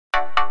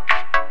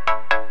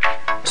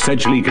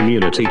Sedgley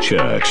Community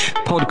Church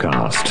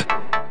podcast.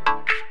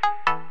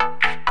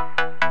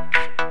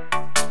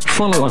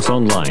 Follow us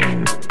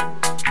online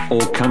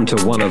or come to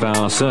one of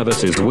our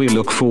services. We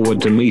look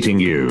forward to meeting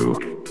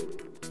you.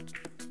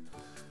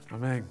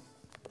 Amen.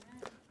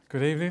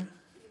 Good evening.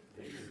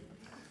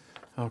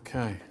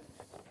 Okay.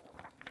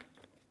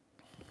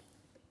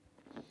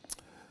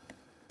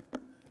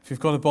 If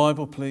you've got a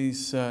Bible,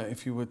 please,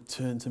 if you would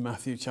turn to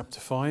Matthew chapter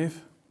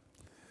 5.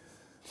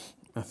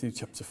 Matthew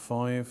chapter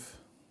 5.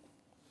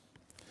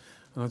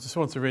 And I just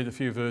want to read a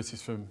few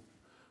verses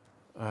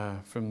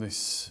from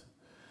this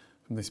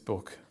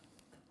book,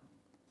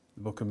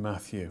 the book of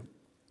Matthew.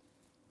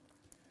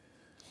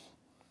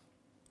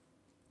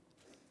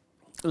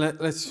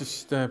 Let's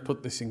just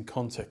put this in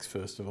context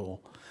first of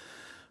all.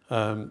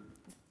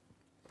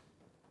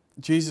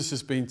 Jesus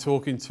has been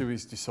talking to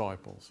his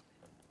disciples,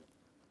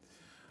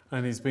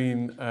 and he's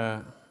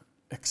been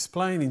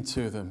explaining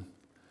to them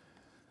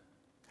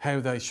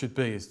how they should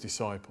be as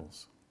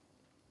disciples.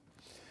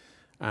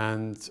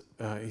 And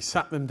he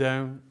sat them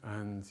down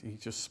and he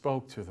just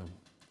spoke to them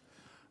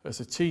as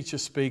a teacher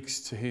speaks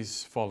to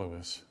his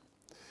followers.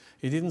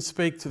 He didn't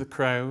speak to the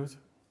crowd.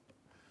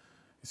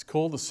 It's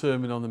called the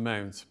Sermon on the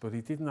Mount, but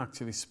he didn't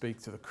actually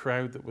speak to the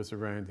crowd that was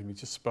around him. He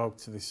just spoke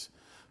to this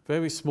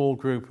very small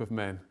group of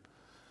men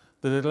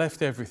that had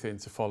left everything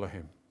to follow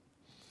him.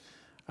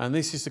 And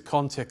this is the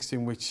context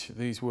in which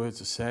these words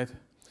are said.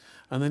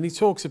 And then he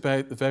talks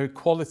about the very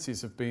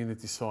qualities of being a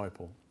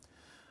disciple.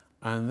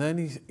 And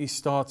then he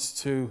starts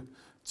to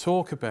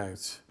talk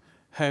about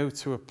how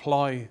to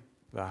apply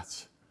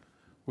that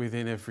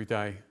within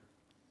everyday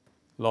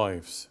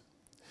lives.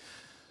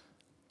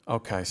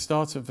 Okay,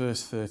 start at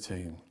verse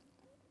 13.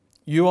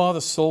 You are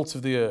the salt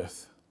of the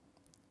earth.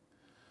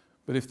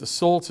 But if the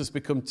salt has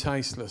become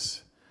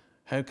tasteless,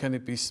 how can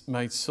it be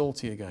made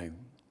salty again?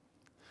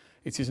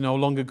 It is no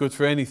longer good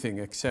for anything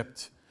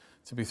except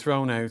to be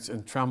thrown out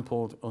and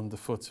trampled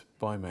underfoot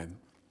by men.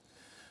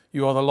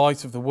 You are the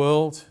light of the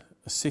world.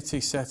 A city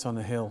set on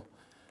a hill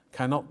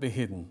cannot be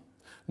hidden,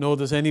 nor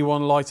does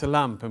anyone light a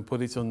lamp and put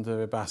it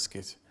under a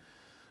basket,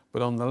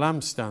 but on the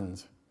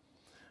lampstand,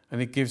 and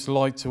it gives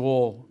light to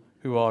all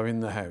who are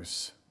in the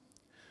house.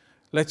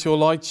 Let your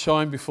light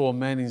shine before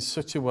men in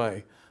such a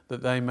way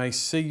that they may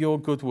see your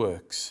good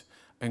works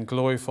and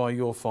glorify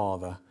your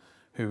Father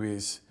who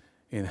is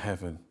in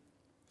heaven.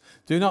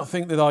 Do not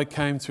think that I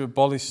came to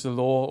abolish the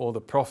law or the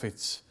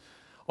prophets.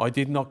 I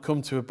did not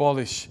come to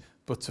abolish,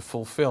 but to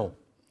fulfill.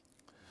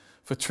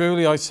 For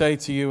truly I say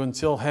to you,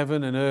 until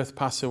heaven and earth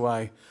pass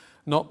away,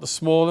 not the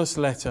smallest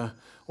letter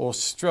or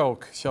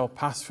stroke shall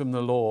pass from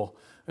the law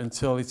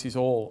until it is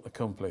all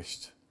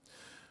accomplished.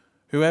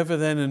 Whoever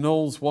then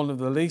annuls one of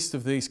the least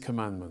of these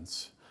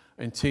commandments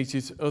and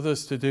teaches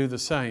others to do the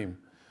same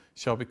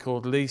shall be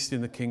called least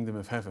in the kingdom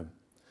of heaven.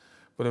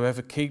 But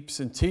whoever keeps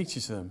and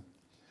teaches them,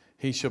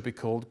 he shall be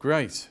called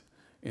great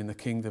in the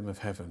kingdom of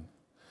heaven.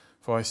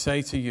 For I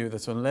say to you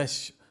that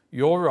unless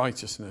your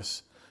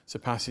righteousness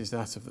surpasses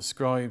that of the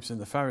scribes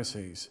and the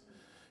Pharisees,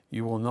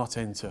 you will not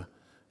enter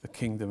the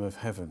kingdom of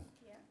heaven.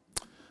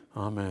 Yeah.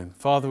 Amen.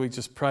 Father, we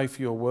just pray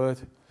for your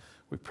word.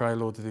 We pray,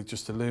 Lord, that it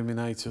just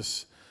illuminate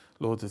us.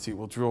 Lord, that it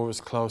will draw us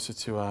closer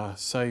to our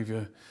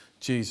Saviour,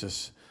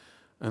 Jesus.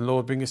 And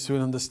Lord, bring us to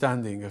an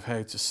understanding of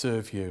how to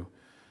serve you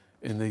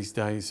in these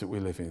days that we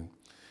live in.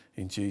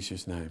 In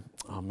Jesus' name,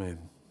 amen.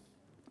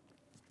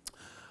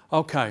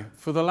 Okay,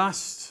 for the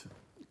last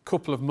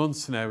couple of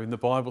months now in the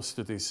Bible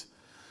studies,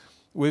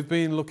 we've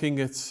been looking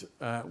at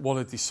what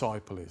a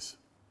disciple is.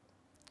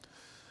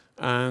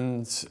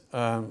 And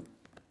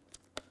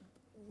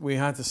we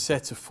had a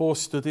set of 4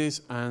 studies,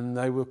 and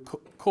they were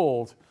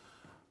called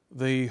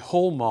the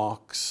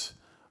hallmarks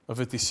of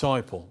a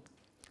disciple.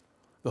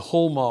 The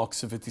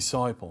hallmarks of a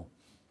disciple.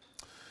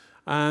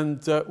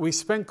 And we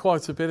spent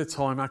quite a bit of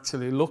time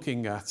actually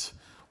looking at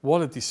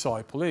what a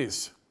disciple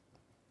is.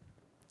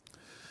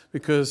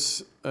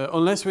 Because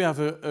unless we have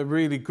a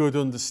really good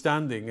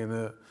understanding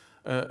and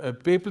a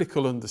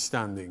biblical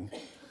understanding,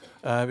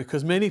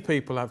 because many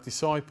people have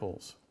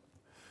disciples.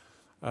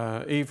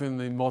 Even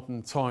in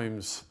modern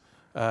times,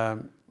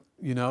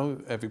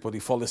 everybody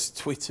follows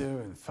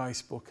Twitter and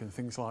Facebook and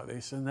things like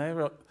this, and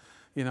they're,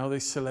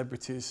 these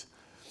celebrities,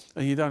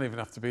 and you don't even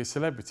have to be a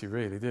celebrity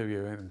really, do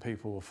you? And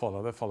people will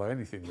follow, they'll follow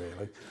anything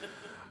really.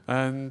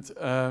 And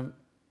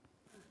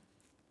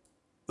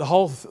the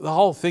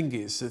whole thing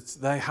is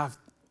that they have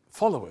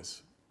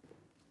followers.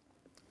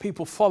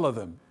 People follow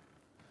them.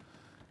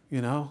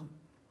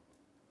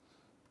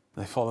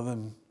 They follow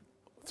them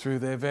through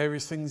their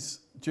various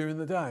things during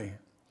the day.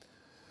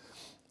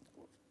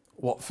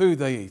 What food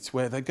they eat,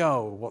 where they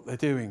go, what they're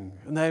doing.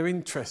 And they're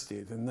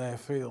interested and they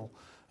feel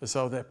as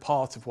though they're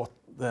part of what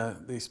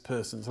this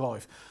person's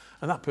life.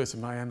 And that person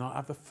may not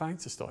have the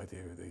faintest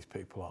idea who these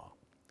people are.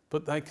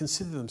 But they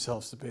consider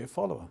themselves to be a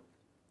follower.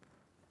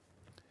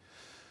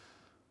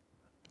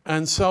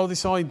 And so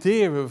this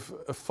idea of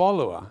a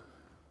follower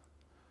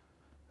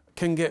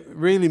can get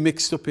really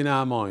mixed up in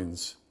our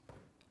minds,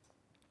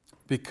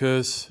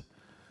 because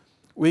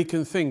we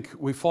can think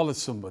we follow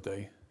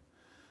somebody,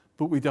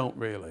 but we don't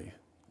really.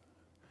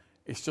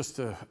 It's just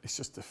a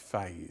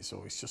phase,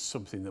 or it's just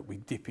something that we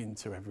dip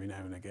into every now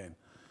and again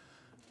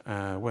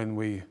when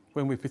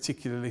we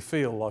particularly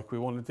feel like we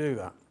want to do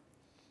that.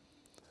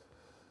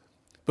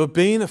 But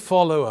being a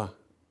follower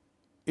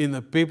in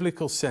the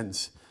biblical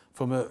sense,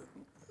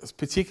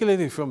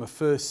 particularly from a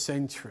first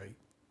century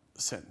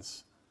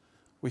sense,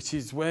 which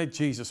is where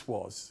Jesus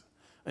was,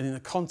 and in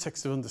the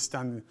context of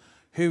understanding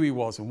who he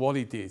was and what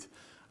he did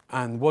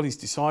and what his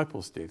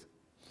disciples did,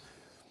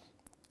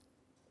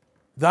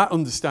 that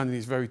understanding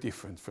is very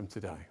different from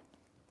today.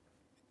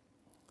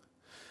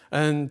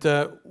 And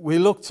we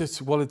looked at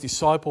what a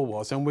disciple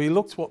was, and we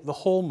looked what the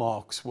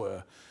hallmarks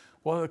were,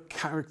 what the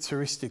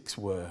characteristics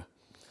were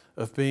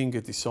of being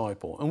a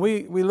disciple. And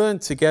we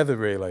learned together,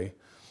 really,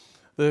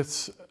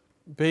 that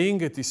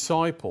being a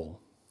disciple,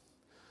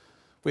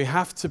 we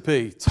have to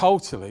be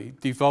totally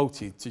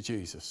devoted to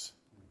Jesus.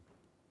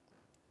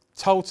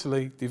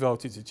 Totally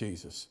devoted to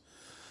Jesus.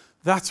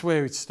 That's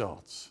where it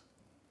starts.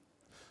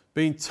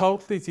 Being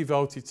totally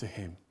devoted to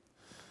him,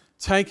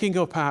 taking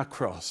up our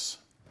cross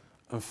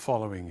and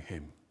following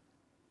him.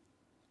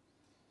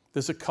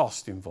 There's a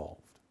cost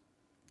involved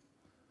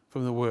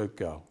from the word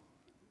go.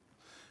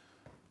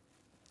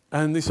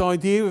 And this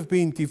idea of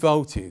being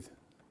devoted,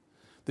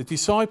 the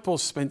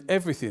disciples spent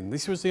everything.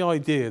 This was the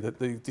idea that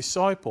the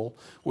disciple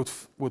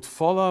would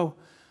follow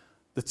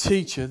the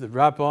teacher, the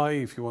rabbi,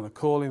 if you want to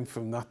call him,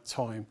 from that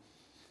time,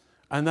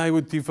 and they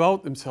would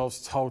devote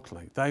themselves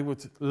totally. They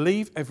would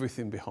leave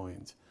everything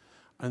behind,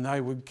 and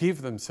they would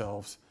give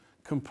themselves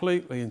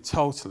completely and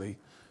totally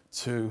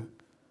to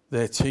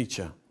their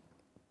teacher.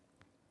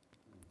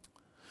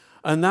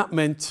 And that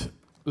meant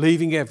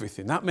leaving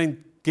everything. That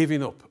meant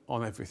giving up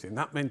on everything.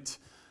 That meant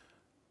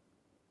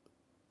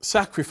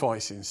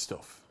sacrificing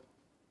stuff.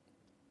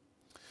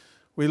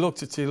 We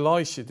looked at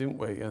Elisha, didn't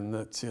we? And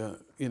that,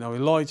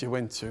 Elijah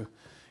went to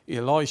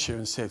Elisha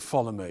and said,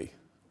 "Follow me."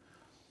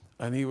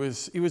 And he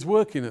was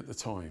working at the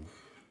time,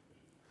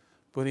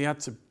 but he had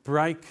to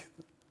break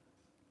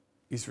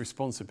his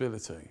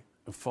responsibility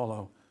and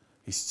follow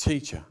his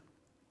teacher.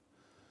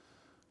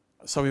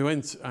 So he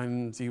went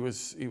and he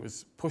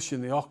was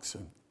pushing the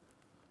oxen,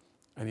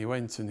 and he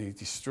went and he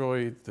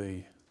destroyed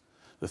the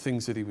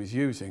things that he was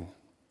using.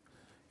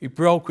 He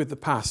broke with the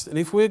past. And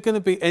if we're going to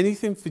be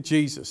anything for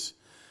Jesus,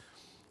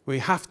 we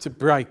have to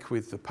break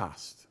with the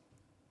past.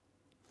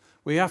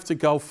 We have to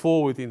go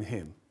forward in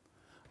him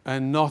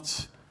and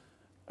not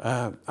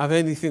have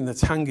anything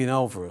that's hanging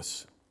over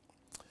us.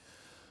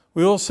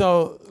 We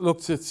also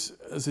looked at,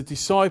 as a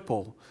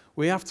disciple,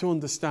 we have to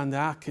understand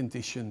our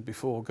condition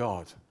before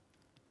God.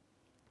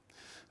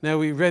 Now,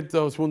 we read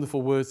those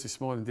wonderful words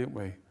this morning, didn't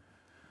we?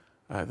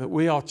 That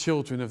we are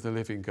children of the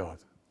living God.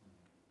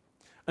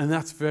 And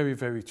that's very,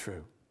 very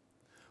true.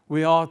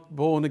 We are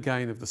born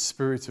again of the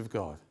Spirit of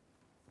God.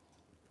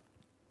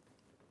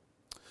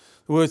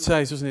 The word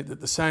says, doesn't it, that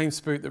the same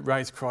Spirit that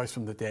raised Christ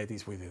from the dead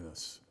is within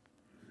us.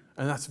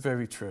 And that's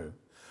very true.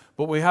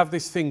 But we have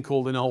this thing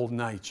called an old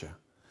nature,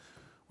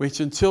 which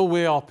until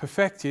we are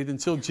perfected,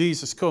 until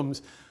Jesus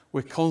comes,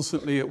 we're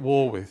constantly at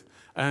war with.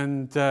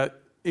 And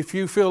if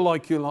you feel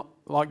like you're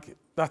like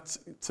that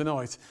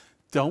tonight,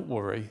 don't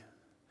worry,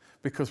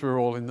 because we're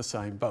all in the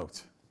same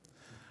boat.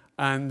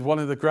 And one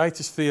of the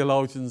greatest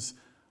theologians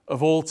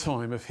of all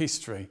time, of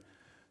history,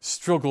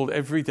 struggled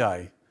every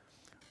day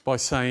by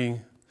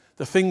saying,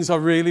 the things I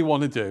really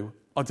want to do,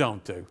 I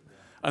don't do.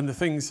 And the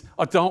things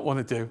I don't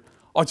want to do,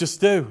 I just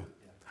do.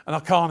 And I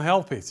can't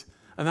help it.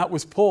 And that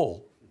was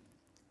Paul.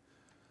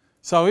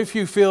 So if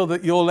you feel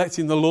that you're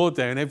letting the Lord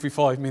down every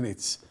 5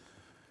 minutes,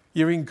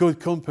 you're in good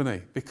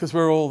company, because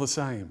we're all the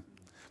same.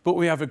 But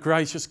we have a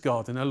gracious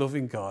God and a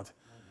loving God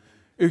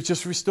who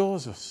just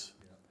restores us.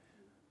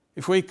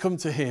 If we come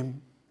to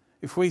him,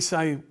 if we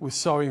say we're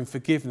sorry and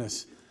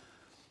forgiveness,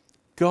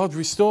 God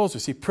restores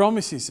us. He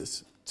promises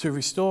us to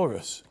restore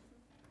us.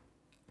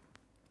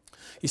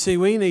 You see,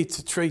 we need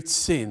to treat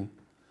sin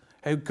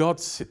how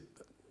God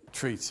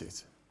treats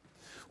it.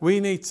 We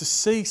need to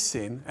see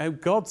sin how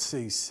God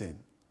sees sin.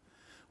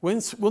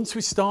 Once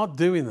we start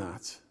doing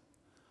that,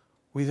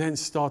 we then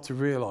start to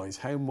realise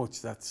how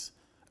much that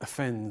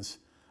offends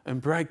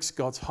and breaks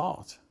God's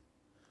heart.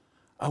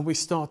 And we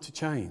start to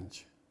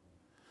change,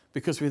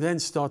 because we then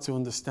start to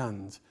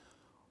understand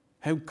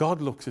how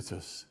God looks at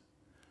us.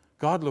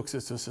 God looks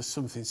at us as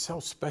something so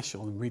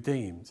special and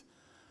redeemed.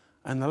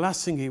 And the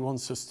last thing he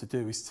wants us to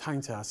do is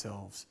taint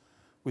ourselves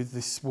with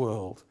this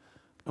world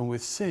and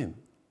with sin.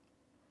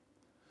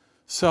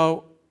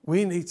 So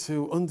we need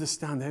to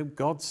understand how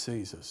God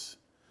sees us,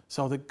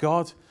 so that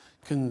God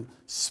can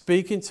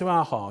speak into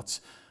our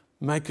hearts,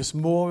 make us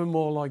more and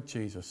more like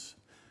Jesus,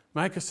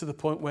 make us to the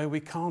point where we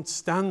can't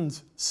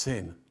stand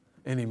sin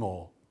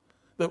anymore,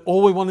 that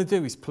all we want to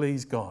do is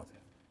please God.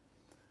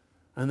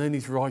 And then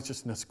his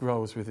righteousness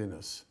grows within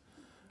us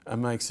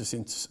and makes us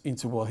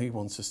into what he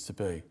wants us to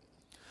be.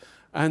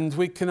 And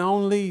we can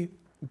only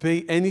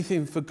be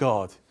anything for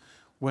God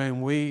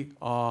when we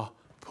are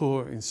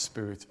poor in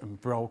spirit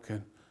and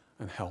broken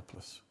and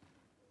helpless.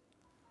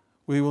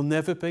 We will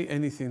never be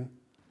anything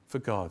for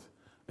God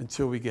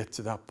until we get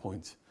to that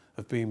point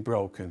of being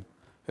broken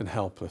and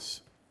helpless.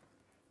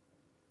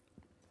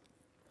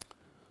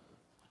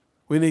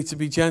 We need to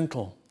be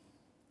gentle.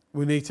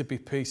 We need to be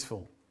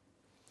peaceful.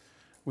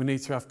 We need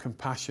to have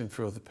compassion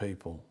for other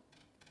people.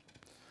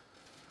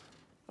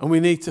 And we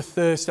need to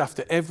thirst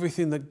after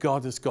everything that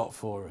God has got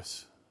for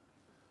us,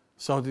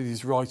 so that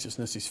his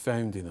righteousness is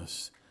found in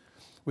us.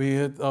 We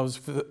heard those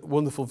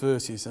wonderful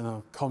verses, and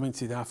I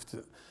commented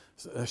after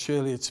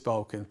Shirley had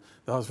spoken,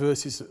 those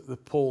verses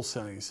that Paul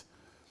says.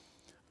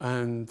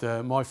 And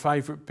my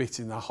favourite bit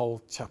in that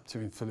whole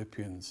chapter in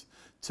Philippians,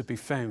 to be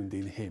found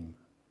in him.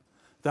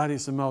 That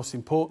is the most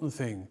important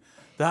thing.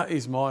 That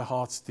is my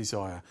heart's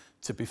desire,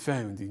 to be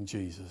found in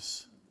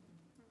Jesus.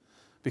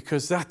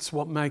 Because that's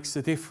what makes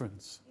the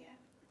difference.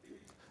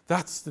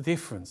 That's the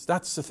difference.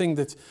 That's the thing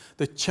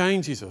that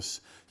changes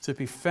us, to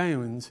be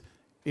found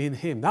in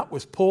him. That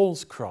was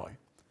Paul's cry.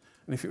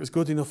 And if it was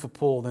good enough for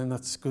Paul, then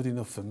that's good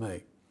enough for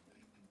me.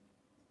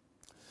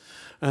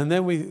 And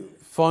then we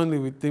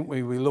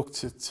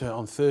looked at,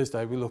 on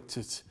Thursday, we looked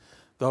at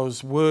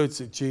those words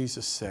that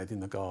Jesus said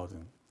in the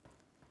garden.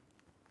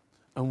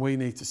 And we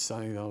need to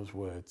say those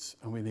words,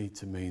 and we need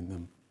to mean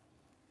them.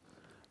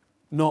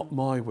 Not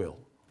my will,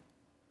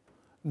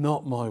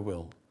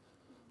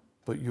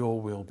 but your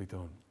will be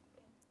done.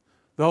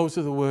 Those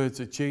are the words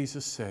that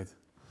Jesus said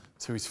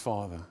to his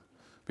Father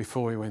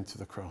before he went to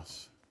the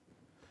cross.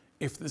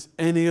 If there's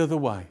any other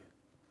way,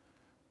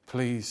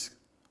 please,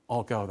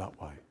 I'll go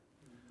that way.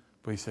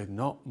 But he said,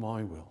 not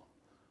my will,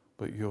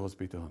 but yours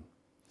be done.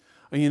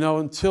 And you know,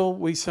 until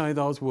we say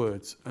those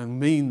words and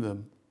mean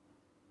them,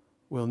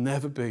 we'll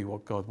never be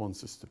what God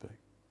wants us to be.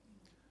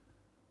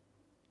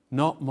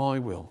 Not my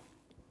will,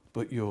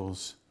 but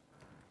yours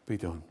be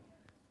done.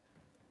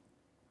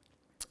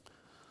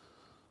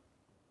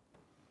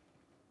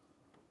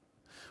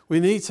 We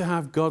need to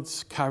have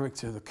God's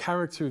character, the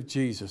character of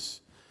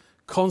Jesus,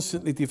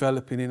 constantly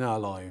developing in our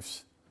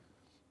lives.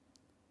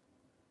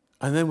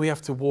 And then we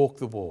have to walk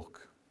the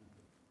walk.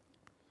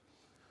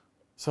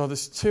 So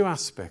there's two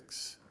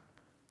aspects: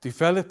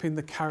 developing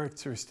the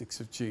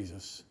characteristics of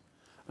Jesus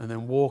and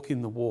then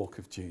walking the walk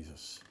of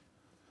Jesus.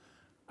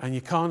 And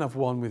you can't have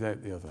one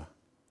without the other.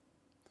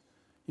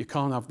 You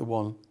can't have the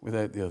one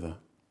without the other.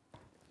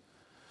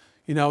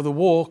 You know, the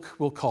walk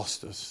will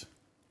cost us.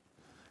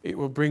 It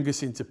will bring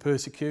us into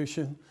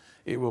persecution.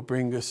 It will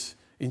bring us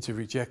into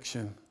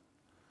rejection.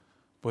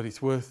 But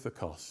it's worth the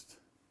cost.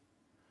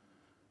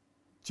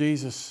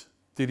 Jesus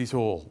did it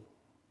all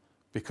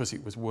because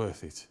it was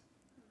worth it.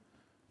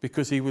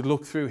 Because he would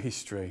look through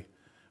history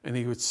and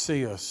he would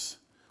see us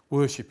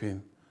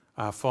worshipping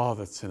our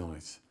Father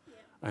tonight.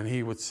 And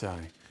he would say,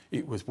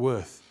 it was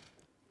worth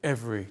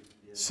every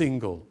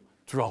single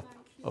drop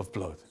of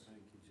blood.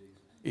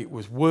 It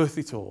was worth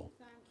it all.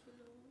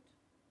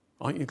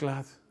 Aren't you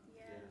glad?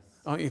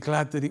 Aren't you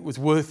glad that it was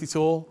worth it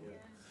all? Yes.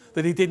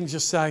 That he didn't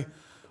just say,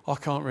 I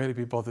can't really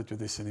be bothered with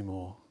this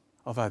anymore.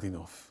 I've had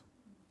enough.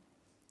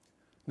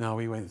 No,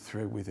 he went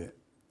through with it.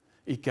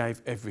 He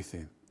gave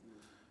everything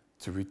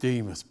to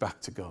redeem us back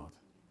to God.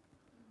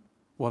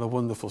 What a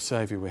wonderful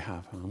Saviour we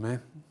have.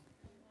 Amen.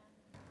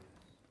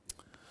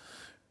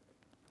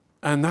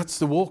 And that's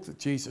the walk that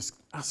Jesus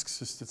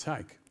asks us to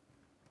take.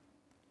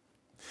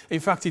 In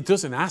fact, he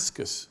doesn't ask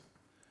us.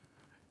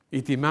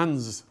 He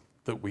demands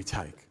that we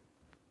take.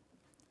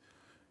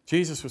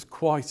 Jesus was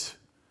quite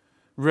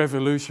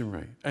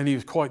revolutionary and he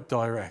was quite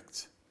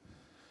direct.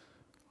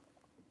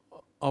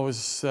 I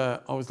was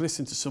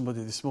listening to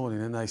somebody this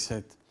morning and he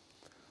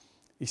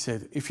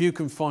said, if you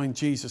can find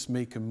Jesus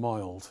meek and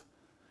mild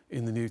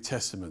in the New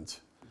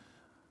Testament,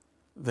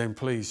 then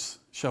please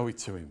show it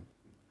to him.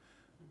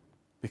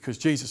 Because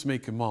Jesus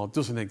meek and mild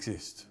doesn't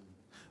exist.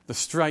 The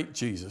straight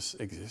Jesus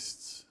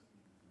exists.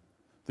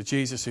 The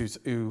Jesus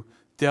who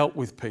dealt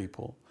with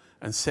people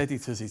and said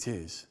it as it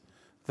is.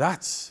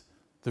 That's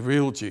the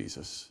real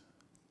Jesus.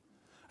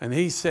 And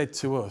he said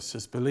to us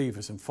as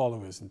believers and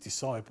followers and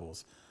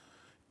disciples,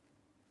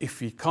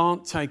 if you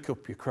can't take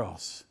up your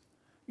cross,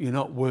 you're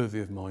not worthy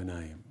of my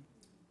name.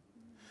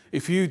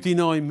 If you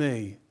deny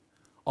me,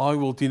 I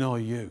will deny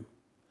you.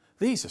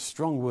 These are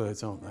strong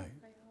words, aren't they?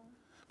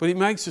 But it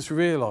makes us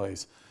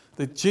realise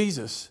that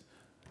Jesus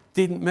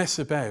didn't mess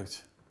about.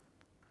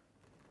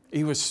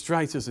 He was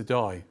straight as a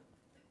die.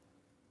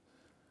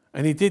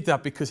 And he did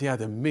that because he had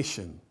a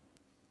mission.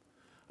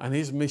 And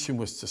his mission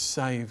was to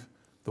save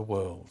the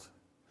world.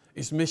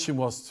 His mission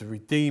was to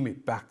redeem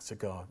it back to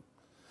God.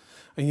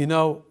 And you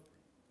know,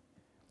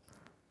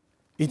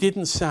 he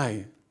didn't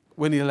say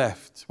when he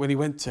left, when he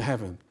went to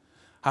heaven,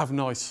 have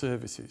nice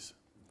services.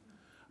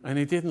 And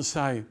he didn't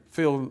say,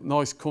 feel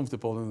nice,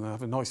 comfortable, and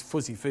have a nice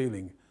fuzzy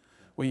feeling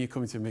when you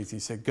come into a meeting. He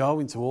said, go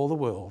into all the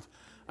world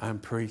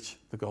and preach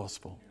the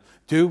gospel.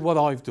 Do what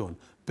I've done.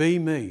 Be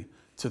me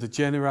to the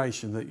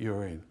generation that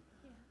you're in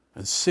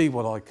and see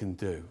what I can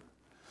do.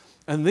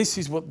 And this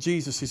is what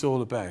Jesus is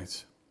all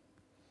about.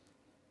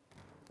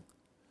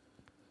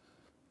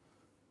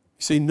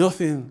 You see,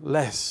 nothing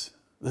less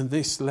than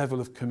this level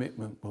of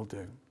commitment will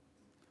do.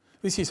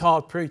 This is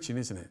hard preaching,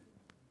 isn't it?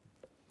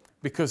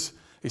 Because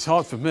It's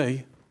hard for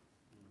me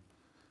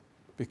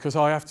because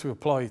I have to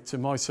apply it to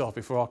myself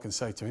before I can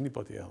say it to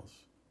anybody else.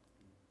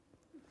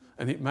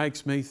 And it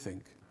makes me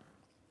think.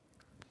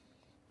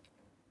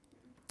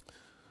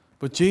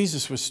 But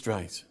Jesus was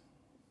straight.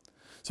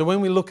 So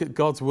when we look at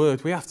God's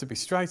word, we have to be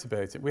straight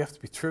about it. We have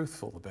to be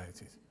truthful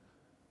about it.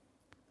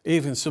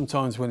 Even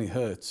sometimes when it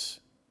hurts.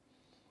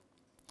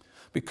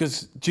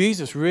 Because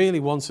Jesus really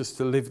wants us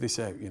to live this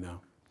out, you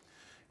know.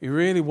 He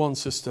really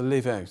wants us to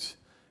live out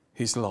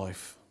his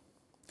life.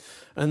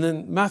 And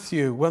then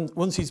Matthew,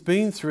 once he's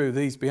been through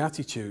these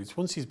Beatitudes,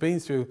 once he's been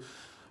through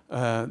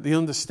the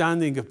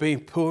understanding of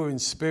being poor in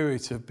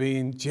spirit, of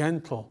being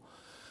gentle,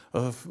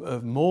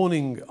 of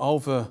mourning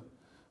over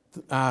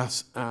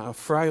our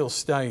frail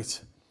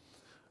state,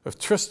 of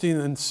trusting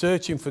and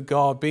searching for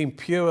God, being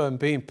pure and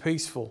being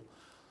peaceful,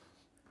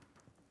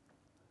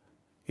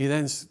 he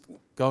then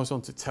goes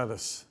on to tell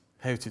us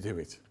how to do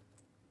it.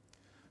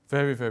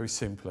 Very, very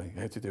simply,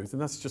 how to do it.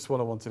 And that's just what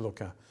I want to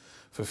look at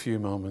for a few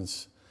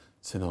moments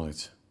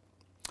tonight.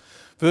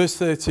 Verse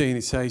 13,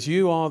 it says,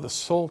 "You are the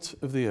salt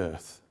of the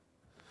earth.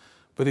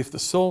 But if the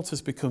salt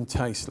has become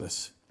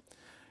tasteless,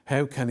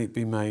 how can it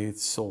be made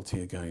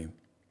salty again?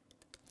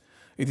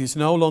 It is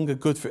no longer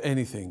good for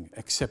anything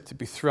except to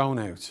be thrown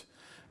out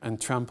and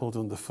trampled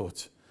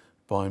underfoot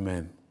by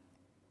men."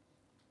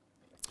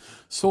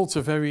 Salt's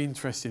a very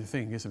interesting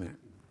thing, isn't it?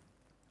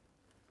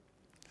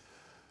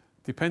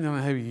 Depending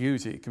on how you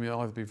use it, it can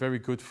either be very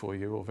good for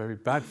you or very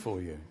bad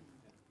for you.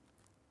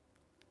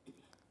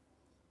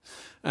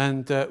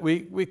 And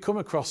we come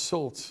across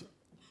salt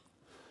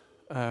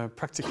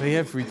practically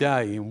every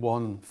day in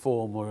one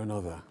form or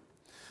another.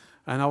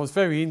 And I was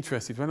very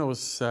interested when I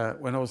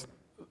was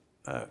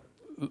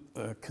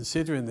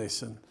considering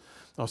this and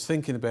I was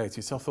thinking about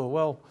it. I thought,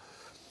 well,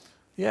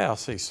 yeah, I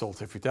see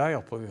salt every day.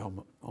 I put it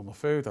on my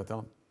food. I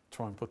don't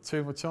try and put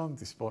too much on,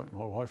 despite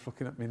my wife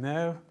looking at me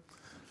now.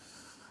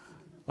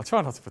 I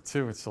try not to put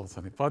too much salt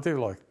on it, but I do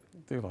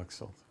like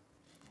salt.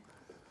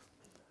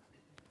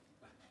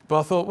 But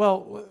I thought,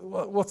 well,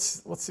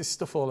 what's this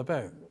stuff all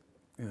about?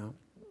 You know,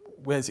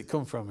 where's it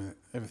come from and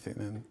everything?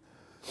 And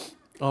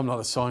I'm not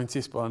a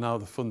scientist, but I know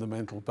the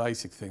fundamental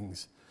basic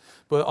things.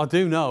 But I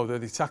do know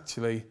that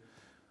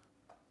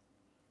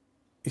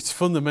it's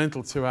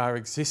fundamental to our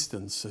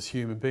existence as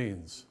human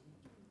beings.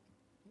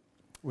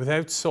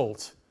 Without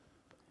salt,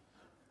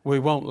 we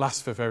won't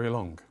last for very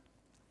long.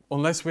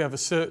 Unless we have a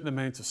certain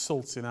amount of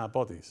salts in our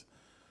bodies,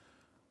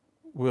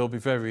 we'll be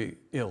very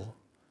ill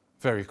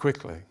very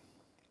quickly.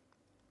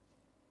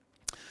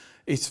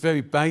 It's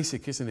very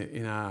basic, isn't it,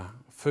 in our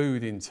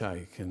food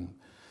intake, and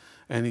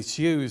it's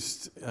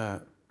used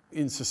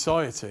in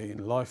society,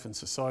 in life and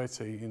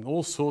society, in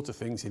all sorts of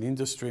things, in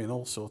industry and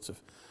all sorts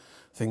of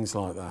things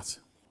like that.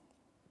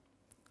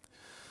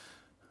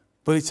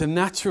 But it's a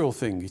natural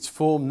thing. It's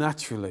formed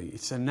naturally.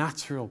 It's a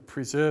natural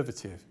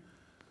preservative.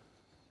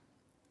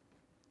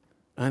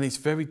 And it's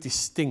very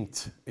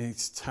distinct in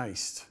its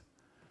taste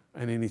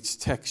and in its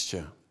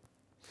texture.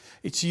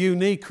 It's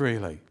unique,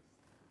 really.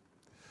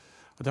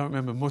 I don't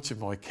remember much of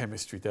my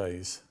chemistry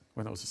days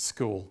when I was at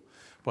school,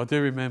 but I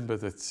do remember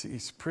that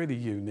it's pretty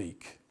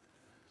unique.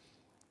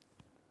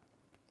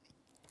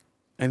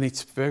 And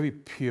it's very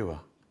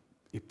pure.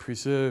 It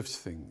preserves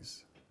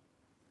things.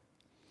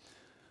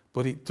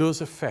 But it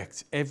does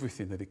affect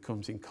everything that it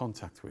comes in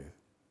contact with.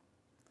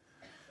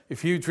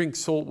 If you drink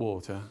salt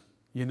water,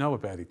 you know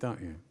about it, don't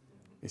you?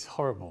 It's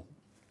horrible.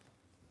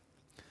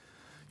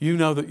 You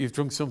know that you've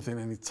drunk something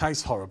and it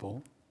tastes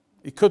horrible.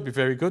 It could be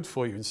very good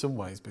for you in some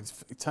ways, but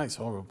it tastes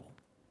horrible.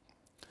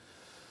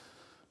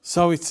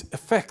 So it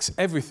affects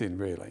everything,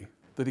 really,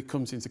 that it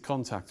comes into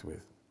contact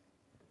with.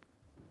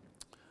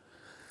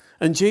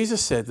 And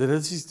Jesus said that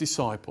as his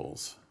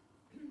disciples,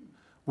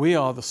 we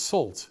are the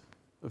salt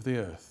of the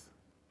earth.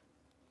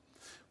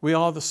 We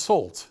are the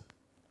salt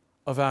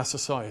of our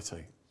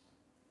society.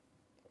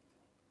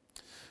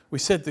 We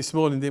said this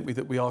morning, didn't we,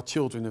 that we are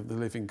children of the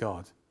living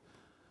God.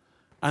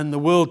 And the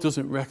world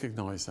doesn't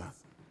recognise that.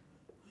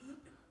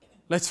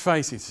 Let's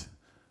face it,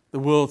 the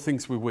world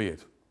thinks we're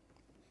weird.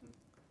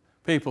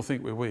 People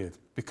think we're weird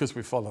because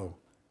we follow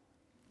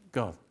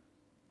God.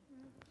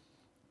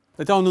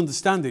 They don't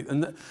understand it.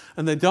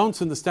 And they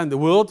don't understand, the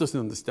world doesn't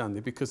understand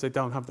it because they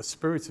don't have the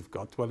Spirit of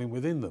God dwelling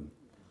within them.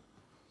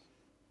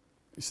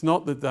 It's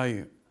not that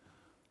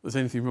there's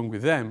anything wrong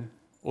with them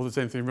or there's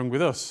anything wrong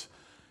with us.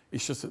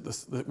 It's just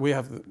that we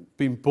have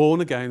been born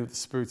again of the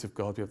Spirit of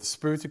God. We have the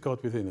Spirit of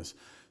God within us.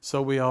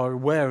 So we are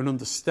aware and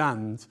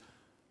understand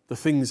the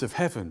things of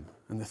heaven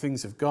and the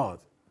things of God.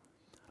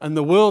 And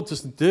the world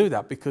doesn't do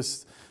that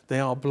because they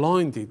are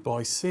blinded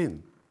by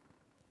sin.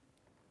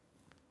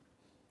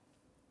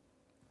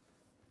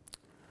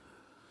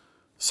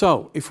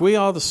 So, if we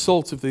are the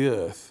salt of the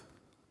earth,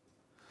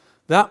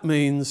 that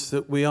means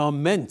that we are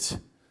meant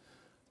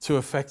to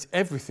affect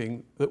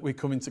everything that we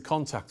come into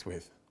contact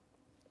with.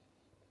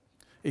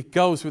 It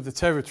goes with the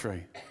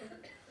territory.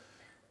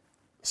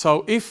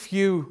 So if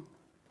you,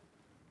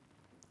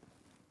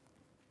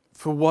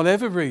 for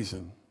whatever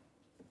reason,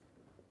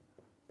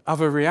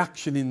 have a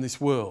reaction in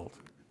this world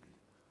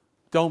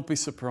don't be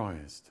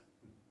surprised.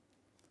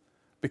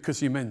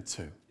 Because you're meant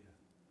to.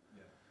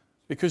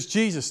 Because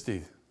Jesus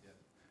did.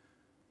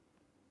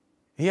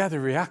 He had a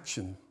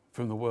reaction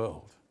from the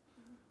world.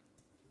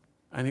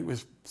 And it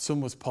was, some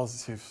was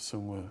positive,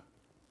 some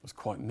was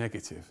quite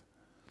negative.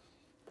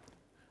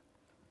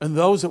 And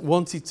those that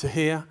wanted to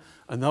hear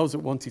and those that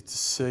wanted to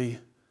see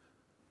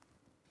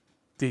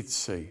did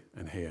see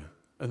and hear.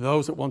 And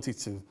those that wanted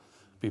to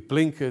be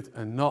blinkered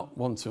and not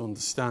want to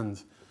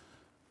understand,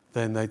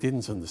 then they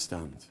didn't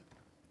understand.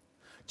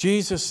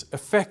 Jesus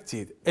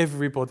affected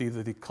everybody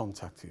that he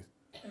contacted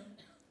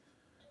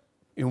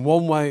in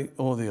one way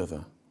or the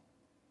other.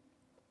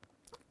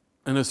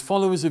 And as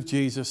followers of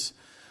Jesus,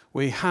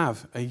 we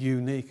have a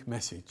unique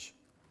message.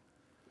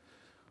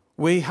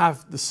 We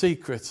have the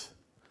secret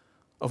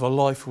of a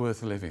life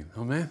worth living.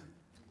 Amen?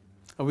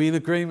 Are we in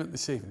agreement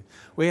this evening?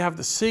 We have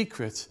the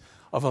secret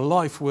of a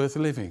life worth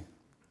living.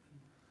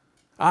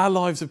 Our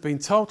lives have been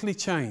totally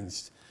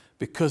changed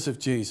because of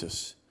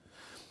Jesus.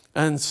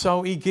 And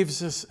so he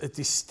gives us a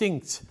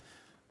distinct,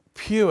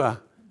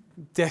 pure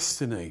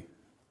destiny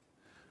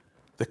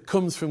that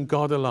comes from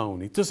God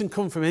alone. It doesn't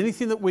come from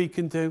anything that we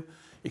can do.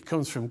 It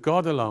comes from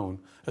God alone.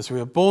 As we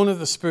are born of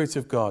the Spirit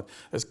of God,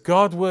 as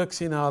God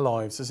works in our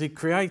lives, as he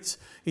creates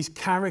his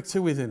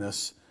character within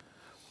us,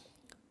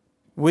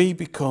 we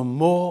become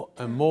more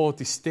and more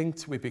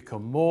distinct. We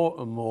become more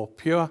and more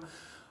pure.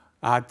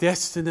 Our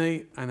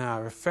destiny and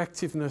our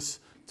effectiveness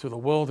to the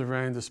world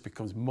around us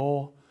becomes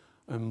more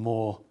and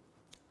more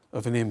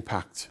of an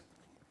impact.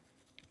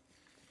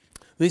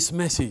 This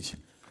message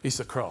is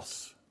the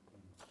cross.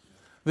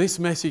 This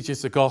message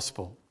is the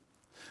gospel.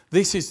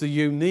 This is the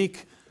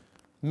unique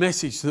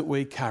message that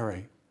we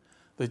carry,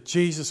 that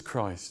Jesus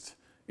Christ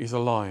is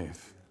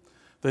alive,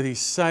 that he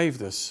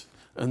saved us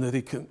and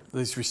that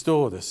he's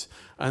restored us,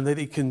 and that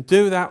he can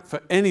do that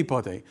for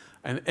anybody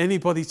and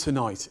anybody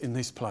tonight in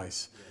this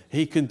place.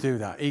 He can do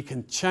that. He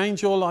can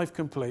change your life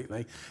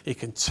completely. He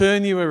can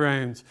turn you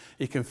around.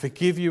 He can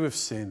forgive you of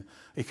sin.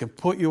 He can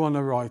put you on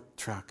the right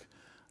track,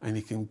 and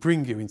he can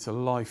bring you into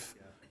life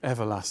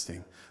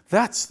everlasting.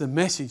 That's the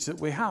message that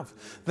we have.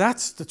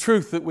 That's the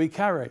truth that we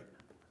carry.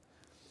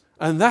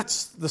 And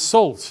that's the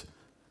salt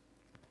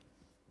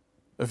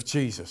of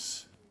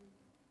Jesus.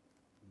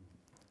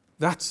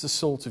 That's the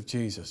salt of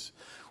Jesus.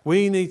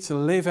 We need to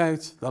live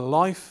out the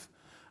life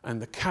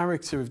and the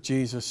character of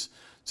Jesus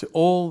to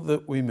all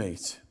that we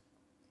meet.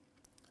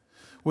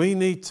 We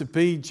need to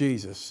be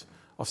Jesus.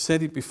 I've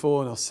said it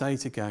before and I'll say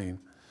it again.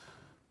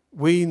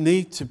 We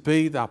need to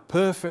be that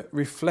perfect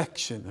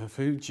reflection of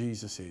who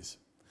Jesus is.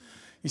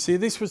 You see,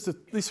 this was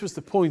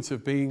the point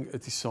of being a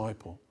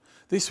disciple.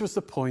 This was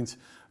the point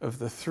of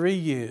the 3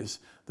 years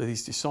that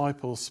his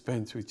disciples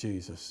spent with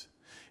Jesus.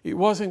 It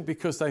wasn't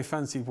because they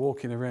fancied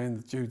walking around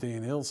the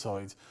Judean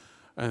hillside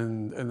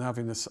and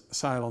having a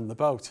sail on the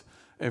boat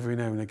every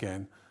now and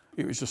again.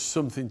 It was just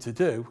something to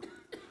do.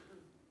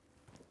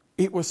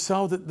 It was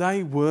so that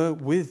they were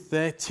with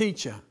their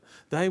teacher.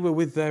 They were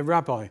with their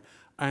rabbi.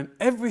 And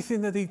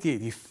everything that he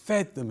did, he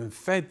fed them and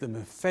fed them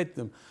and fed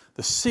them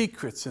the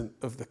secrets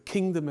of the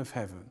kingdom of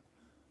heaven.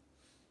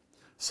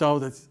 So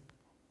that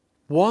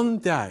one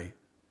day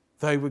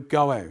they would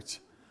go out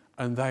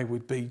and they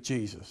would be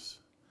Jesus.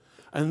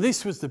 And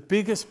this was the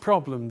biggest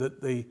problem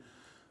that the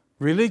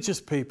religious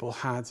people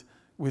had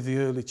with the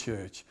early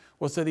church,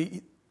 was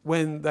that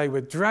when they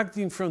were dragged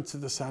in front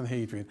of the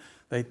Sanhedrin,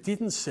 they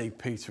didn't see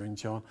Peter and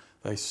John,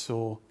 they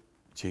saw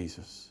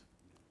Jesus.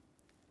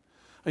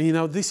 And you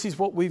know, this is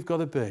what we've got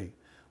to be.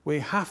 We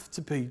have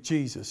to be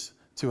Jesus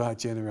to our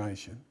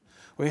generation.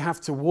 We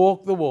have to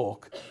walk the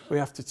walk. We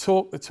have to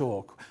talk the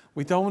talk.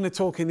 We don't want to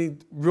talk any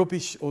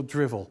rubbish or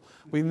drivel.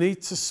 We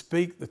need to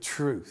speak the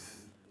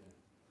truth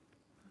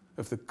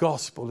of the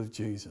gospel of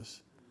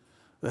Jesus,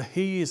 that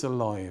he is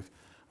alive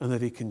and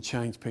that he can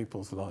change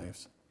people's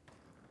lives.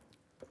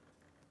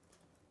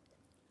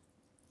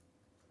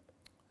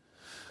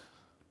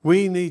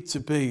 We need to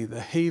be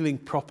the healing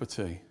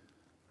property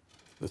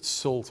that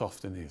salt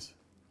often is.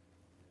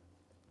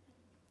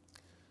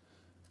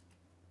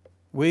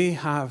 We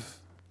have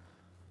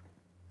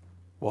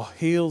what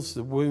heals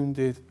the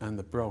wounded and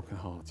the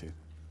brokenhearted.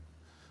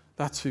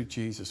 That's who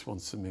Jesus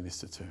wants to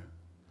minister to.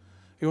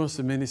 He wants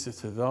to minister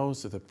to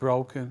those that are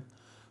broken,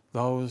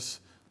 those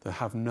that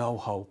have no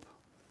hope.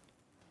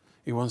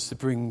 He wants to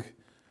bring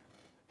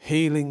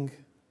healing,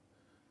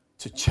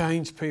 to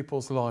change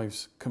people's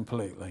lives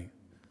completely,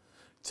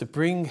 to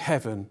bring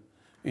heaven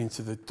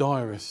into the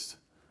direst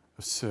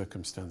of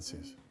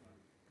circumstances.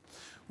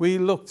 We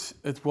looked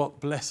at what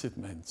blessed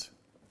meant.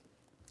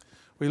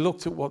 We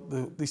looked at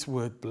what this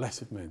word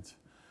blessed meant,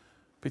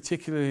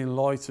 particularly in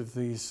light of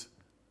these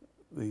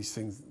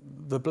things,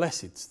 the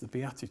blesseds, the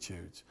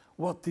beatitudes.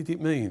 What did it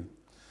mean?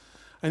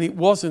 And it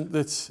wasn't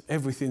that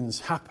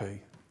everything's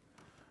happy,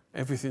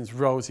 everything's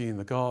rosy in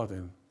the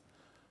garden.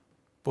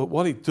 But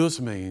what it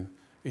does mean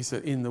is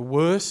that in the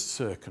worst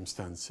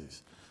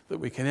circumstances that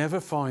we can ever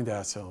find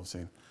ourselves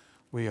in,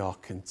 we are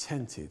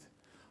contented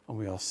and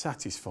we are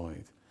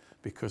satisfied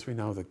because we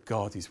know that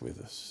God is with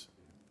us.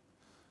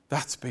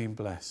 That's being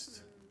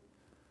blessed.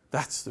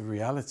 That's the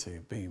reality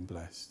of being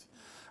blessed.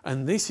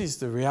 And this is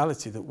the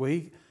reality that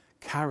we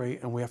carry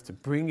and we have to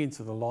bring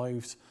into the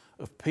lives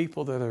of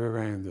people that are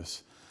around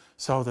us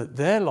so that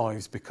their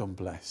lives become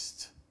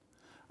blessed.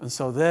 And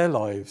so their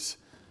lives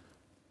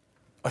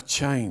are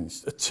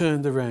changed, are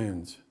turned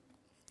around.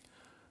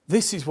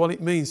 This is what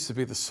it means to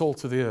be the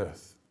salt of the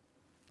earth.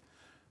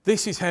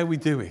 This is how we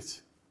do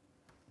it.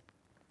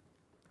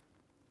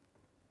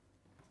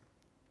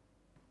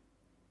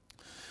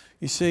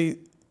 You see,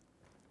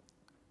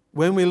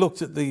 when we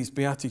looked at these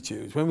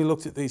Beatitudes, when we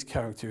looked at these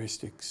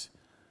characteristics,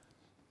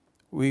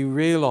 we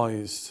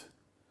realised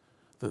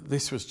that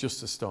this was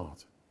just a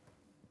start.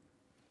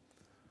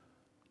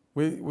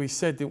 We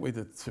said, didn't we,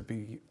 that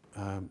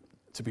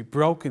to be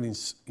broken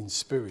in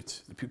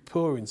spirit, to be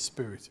poor in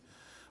spirit,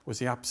 was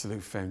the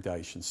absolute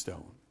foundation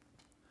stone.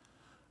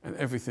 And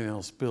everything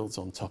else builds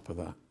on top of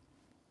that.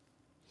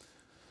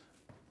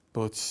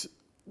 But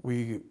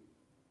we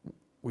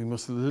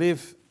must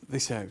live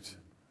this out.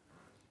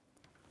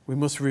 We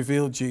must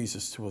reveal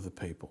Jesus to other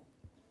people.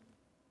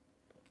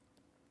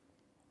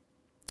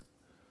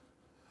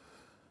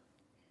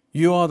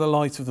 You are the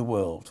light of the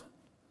world.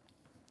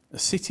 A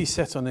city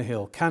set on a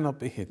hill cannot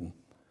be hidden,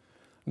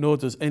 nor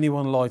does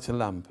anyone light a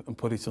lamp and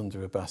put it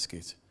under a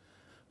basket,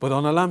 but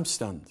on a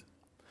lampstand,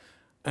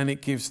 and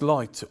it gives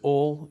light to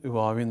all who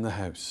are in the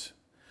house.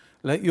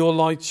 Let your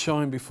light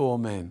shine before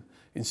men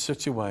in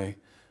such a way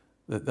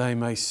that they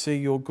may see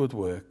your good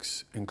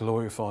works and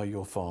glorify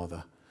your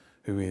Father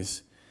who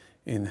is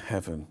in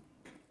heaven.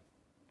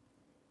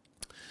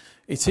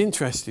 It's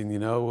interesting, you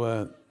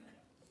know,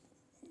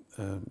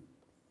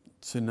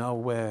 to know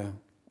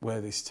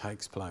where this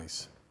takes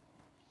place.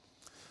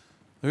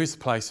 There is a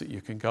place that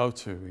you can go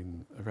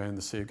to around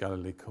the Sea of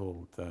Galilee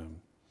called the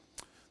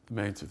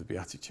Mount of the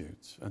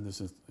Beatitudes, and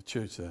there's a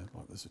church there,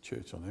 like there's a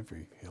church on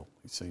every hill,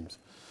 it seems,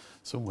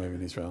 somewhere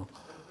in Israel.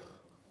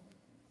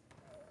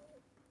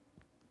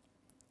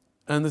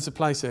 And there's a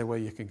place there where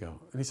you can go,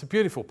 and it's a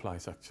beautiful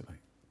place actually,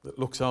 that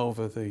looks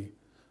over the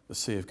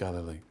Sea of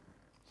Galilee.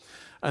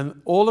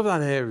 And all of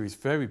that area is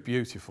very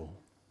beautiful.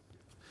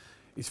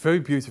 It's very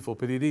beautiful,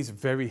 but it is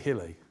very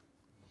hilly.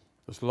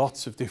 There's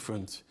lots of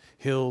different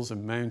hills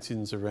and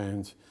mountains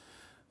around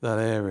that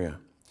area.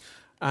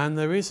 And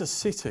there is a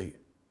city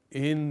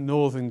in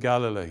northern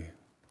Galilee,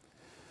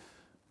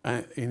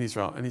 in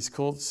Israel, and it's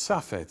called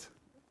Safed.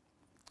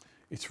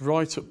 It's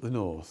right up the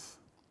north.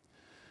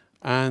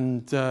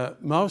 And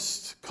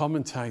most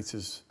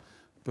commentators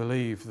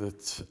believe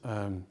that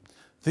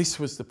this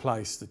was the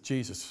place that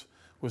Jesus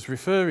was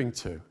referring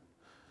to,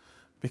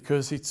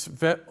 because it's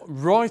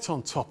right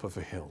on top of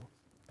a hill.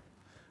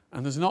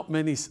 And there's not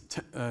many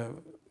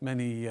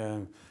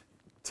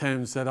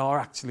towns that are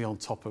actually on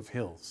top of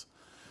hills.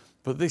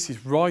 But this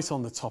is right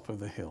on the top of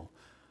the hill.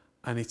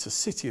 And it's a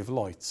city of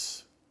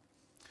lights.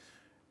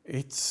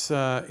 It's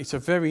a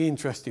very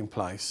interesting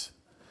place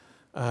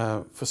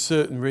for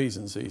certain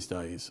reasons these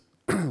days.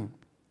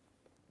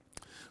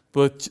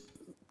 But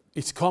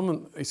it's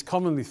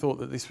commonly thought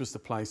that this was the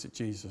place that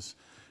Jesus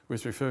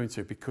was referring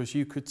to, because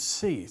you could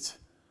see it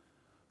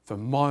for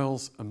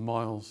miles and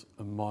miles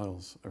and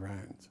miles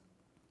around.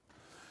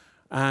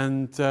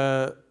 And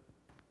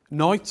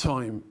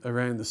nighttime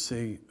around the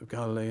Sea of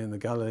Galilee and the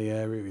Galilee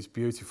area is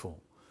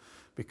beautiful,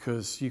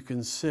 because you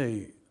can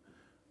see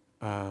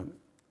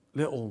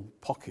little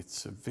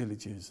pockets of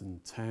villages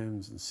and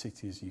towns and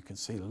cities. You can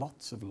see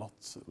lots of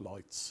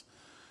lights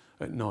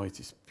at night.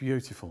 It's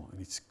beautiful,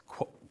 and it's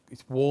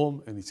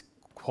warm and it's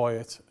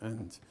quiet,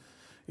 and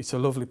it's a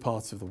lovely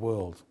part of the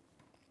world.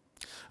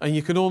 And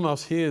you can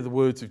almost hear the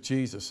words of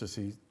Jesus as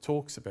he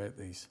talks about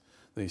these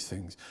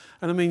things.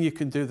 And I mean, you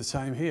can do the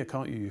same here,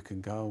 can't you? You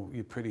can go,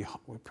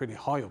 we're pretty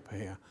high up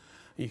here.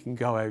 You can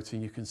go out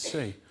and you can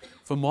see,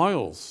 for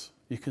miles,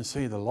 you can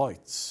see the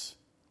lights.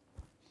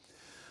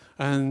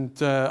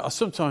 And I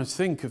sometimes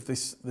think of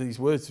these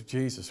words of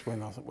Jesus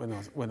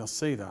when I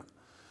see that,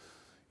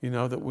 you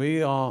know, that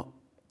we are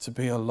to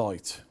be a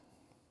light.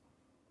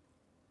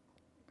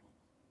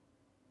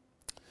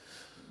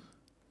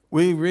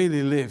 We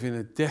really live in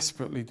a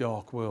desperately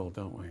dark world,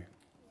 don't we?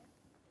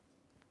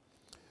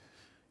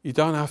 You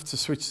don't have to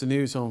switch the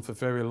news on for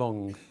very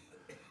long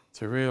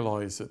to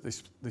realise that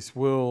this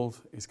world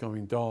is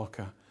going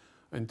darker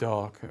and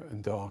darker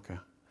and darker.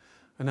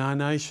 And our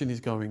nation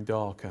is going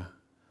darker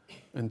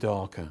and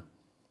darker.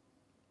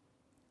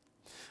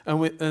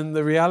 And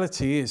the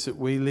reality is that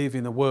we live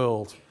in a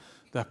world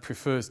that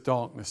prefers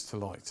darkness to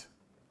light.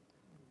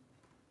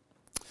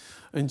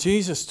 And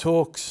John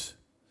talks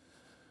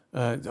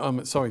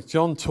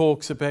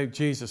about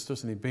Jesus,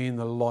 doesn't he, being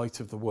the light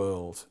of the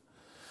world,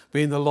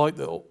 being the light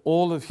that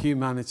all of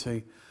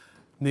humanity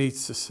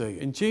needs to see.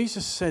 And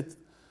Jesus said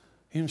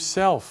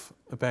himself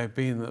about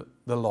being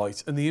the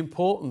light and the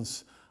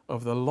importance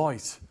of the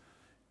light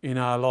in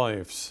our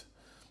lives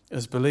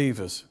as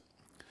believers.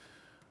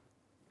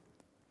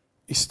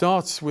 He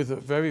starts with a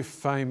very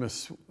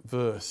famous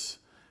verse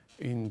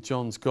in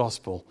John's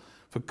Gospel.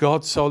 For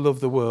God so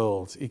loved the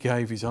world, he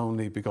gave his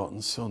only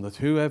begotten Son, that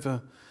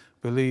whoever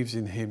believes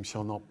in him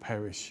shall not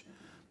perish,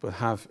 but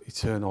have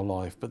eternal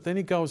life. But then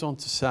he goes on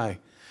to say,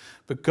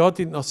 but God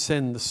did not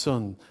send the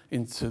Son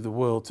into the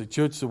world to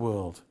judge the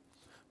world,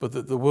 but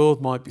that the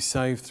world might be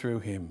saved through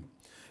him.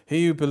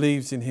 He who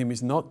believes in him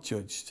is not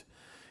judged.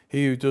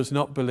 He who does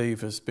not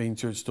believe has been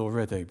judged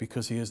already,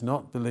 because he has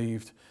not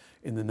believed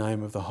in the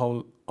name of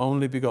the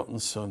only begotten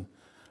Son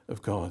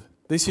of God.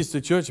 This is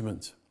the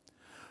judgment,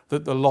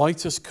 that the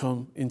light has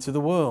come into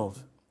the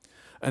world,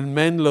 and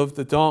men loved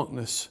the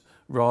darkness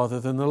rather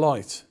than the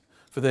light,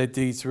 for their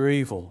deeds were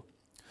evil.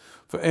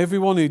 For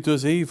everyone who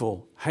does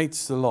evil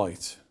hates the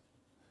light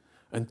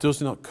and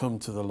does not come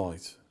to the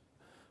light,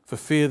 for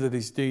fear that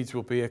his deeds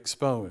will be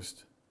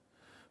exposed.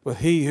 But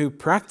he who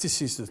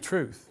practices the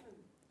truth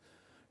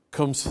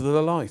comes to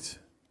the light,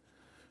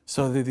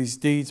 so that his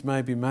deeds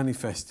may be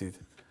manifested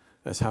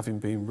as having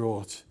been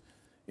wrought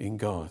in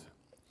God.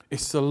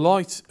 It's the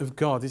light of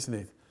God, isn't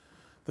it,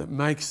 that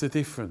makes the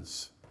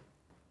difference.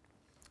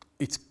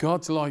 It's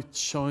God's light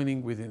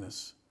shining within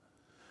us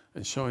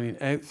and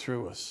shining out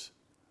through us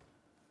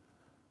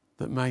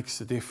that makes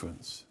the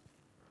difference.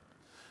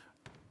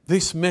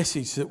 This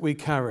message that we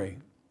carry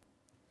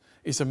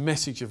is a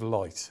message of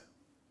light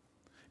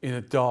in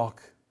a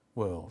dark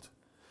world.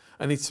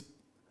 And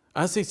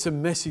as it's a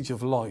message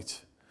of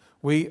light,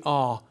 we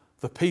are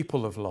the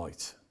people of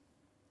light.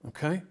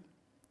 Okay?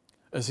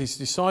 As his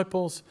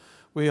disciples,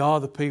 we are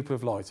the people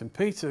of light. And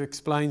Peter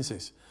explains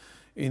this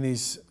in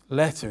his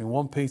letter in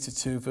 1 Peter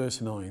 2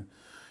 verse 9.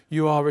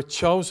 You are a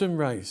chosen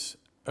race,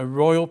 a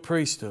royal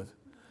priesthood,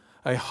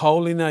 a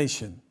holy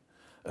nation,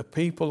 a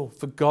people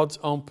for God's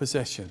own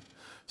possession,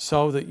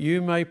 so that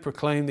you may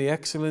proclaim the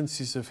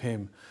excellencies of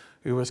him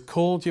who has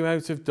called you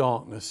out of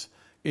darkness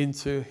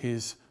into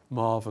his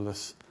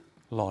marvellous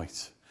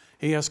light.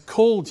 He has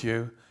called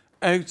you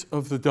out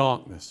of the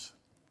darkness.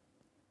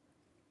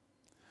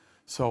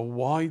 So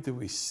why do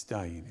we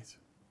stay in it?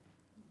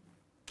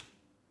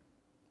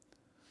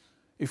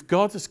 If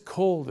God has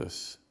called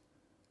us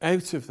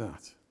out of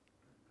that,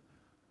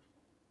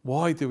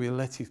 why do we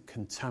let it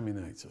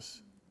contaminate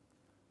us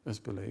as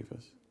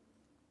believers?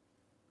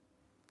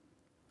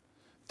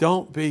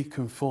 Don't be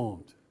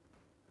conformed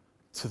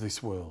to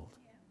this world.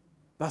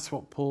 That's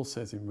what Paul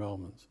says in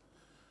Romans.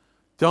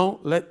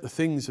 Don't let the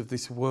things of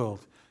this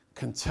world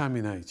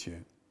contaminate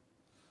you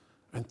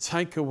and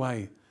take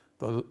away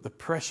the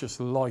precious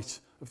light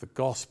of the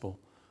gospel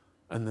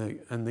and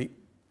the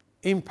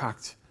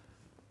impact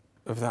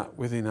of that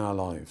within our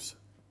lives.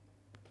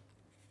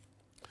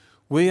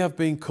 We have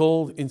been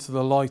called into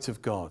the light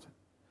of God,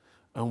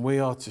 and we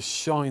are to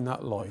shine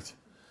that light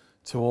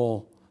to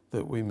all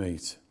that we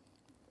meet.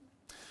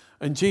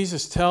 And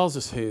Jesus tells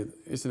us here,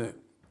 isn't it,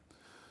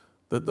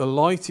 that the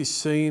light is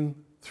seen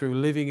through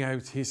living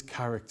out his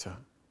character.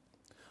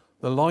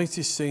 The light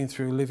is seen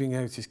through living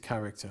out his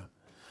character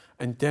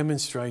and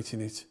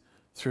demonstrating it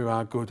through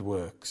our good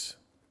works.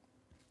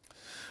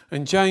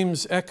 And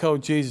James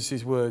echoed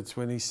Jesus' words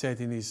when he said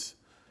in his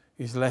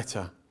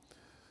letter,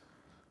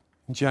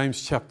 in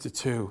James chapter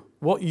 2,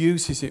 what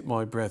use is it,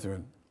 my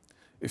brethren,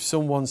 if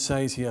someone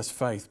says he has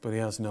faith but he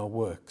has no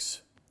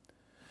works?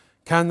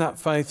 Can that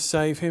faith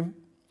save him?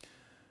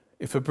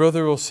 If a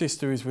brother or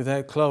sister is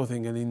without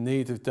clothing and in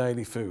need of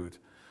daily food,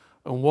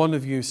 and one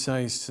of you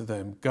says to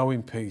them, go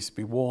in peace,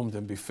 be warmed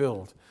and be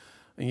filled,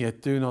 and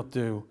yet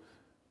you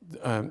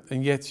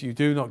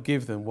do not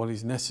give them what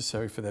is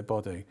necessary for their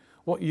body,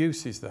 what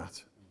use is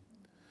that?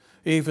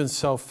 Even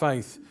so,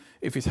 faith,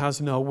 if it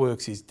has no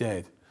works, is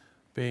dead,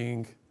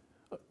 being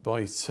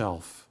by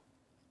itself.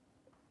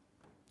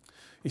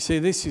 You see,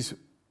 this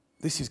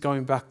is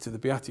going back to the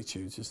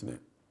Beatitudes, isn't it?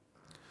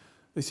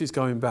 This is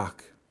going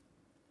back.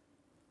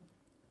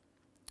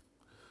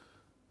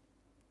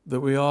 That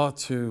we are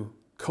to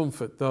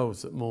comfort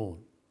those that mourn.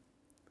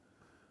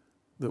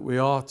 That we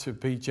are to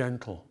be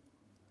gentle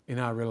in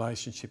our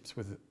relationships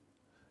with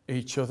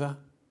each other.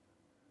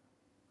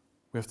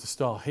 We have to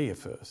start here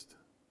first.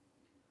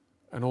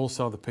 And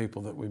also the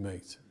people that we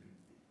meet.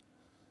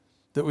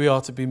 That we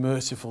are to be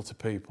merciful to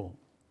people.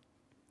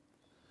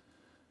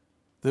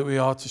 That we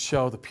are to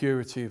show the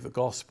purity of the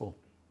gospel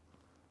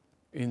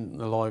in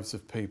the lives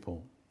of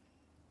people.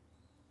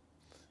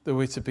 That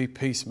we're to be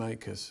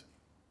peacemakers.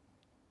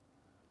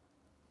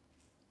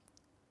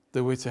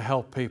 That we're to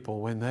help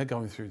people when they're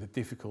going through the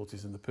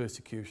difficulties and the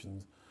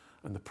persecutions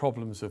and the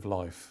problems of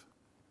life.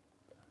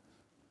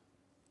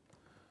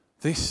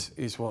 This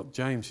is what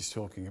James is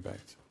talking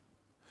about.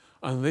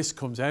 And this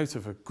comes out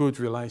of a good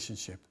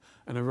relationship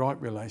and a right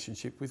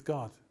relationship with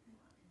God.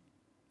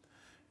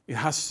 It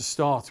has to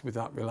start with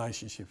that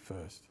relationship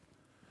first.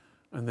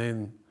 And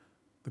then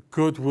the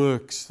good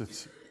works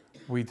that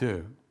we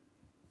do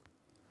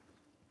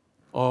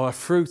are a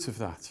fruit of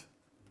that.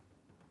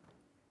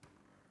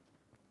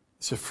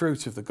 It's a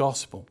fruit of the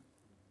gospel.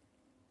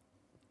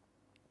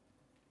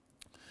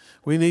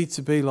 We need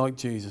to be like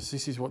Jesus.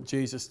 This is what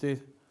Jesus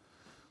did.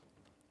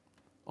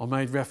 I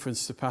made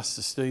reference to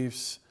Pastor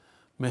Steve's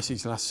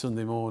message last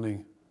Sunday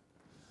morning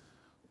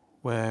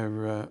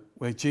where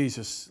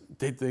Jesus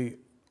did the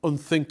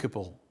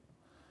unthinkable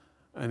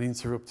and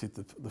interrupted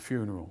the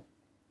funeral.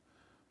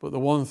 But the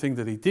one thing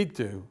that he did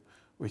do,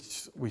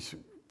 which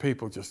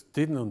people just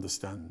didn't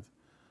understand,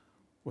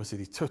 was that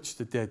he touched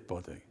the dead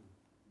body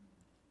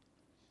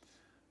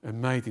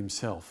and made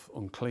himself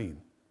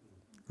unclean,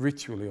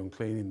 ritually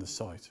unclean in the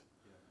sight.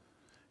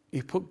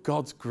 He put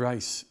God's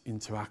grace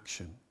into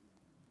action.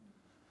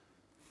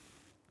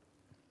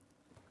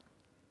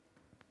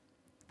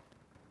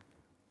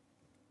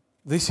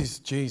 This is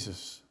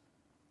Jesus.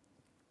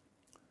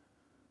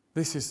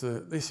 This is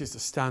the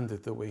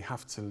standard that we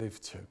have to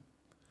live to.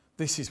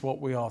 This is what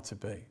we are to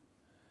be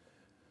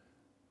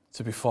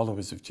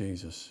followers of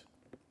Jesus.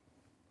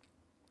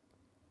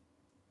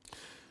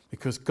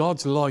 Because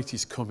God's light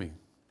is coming.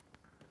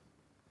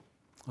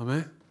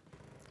 Amen?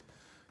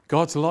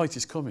 God's light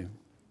is coming.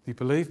 Do you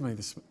believe me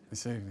this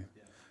evening?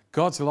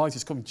 God's light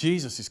is coming.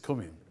 Jesus is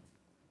coming.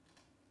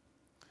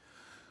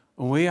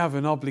 And we have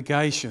an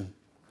obligation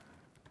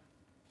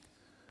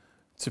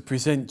to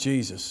present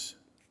Jesus.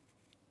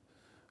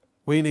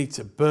 We need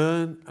to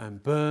burn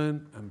and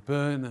burn and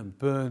burn and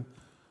burn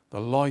the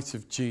light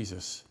of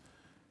Jesus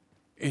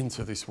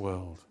into this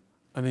world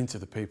and into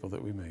the people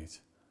that we meet.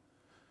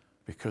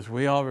 Because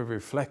we are a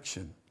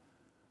reflection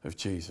of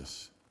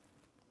Jesus.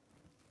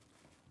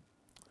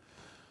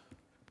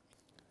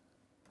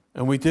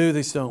 And we do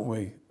this, don't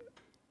we,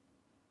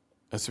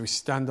 as we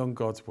stand on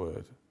God's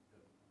word.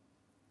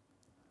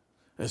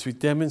 As we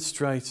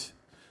demonstrate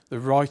the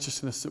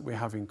righteousness that we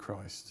have in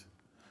Christ.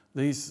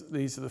 These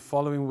are the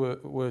following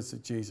words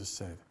that Jesus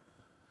said.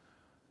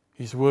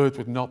 His word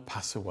would not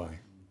pass away.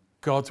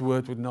 God's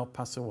word would not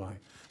pass away.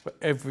 But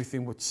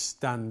everything would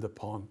stand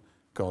upon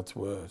God's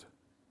word.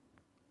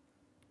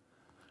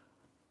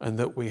 And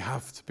that we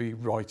have to be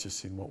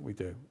righteous in what we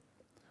do.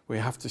 We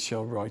have to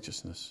show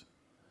righteousness.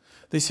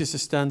 This is the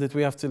standard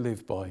we have to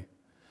live by.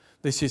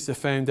 This is the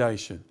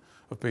foundation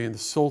of being the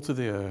salt of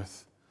the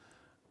earth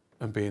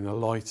and being a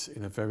light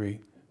in a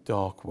very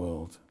dark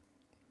world.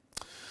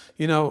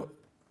 You know,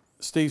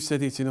 Steve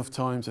said it enough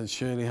times, and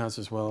Shirley has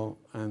as well,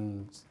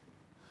 and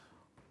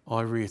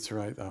I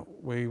reiterate that.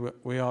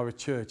 We are a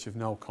church of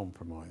no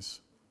compromise.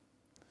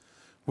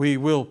 We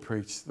will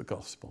preach the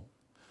gospel.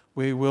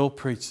 We will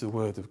preach the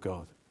word of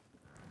God.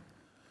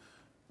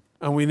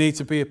 And we need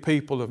to be a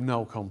people of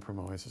no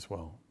compromise as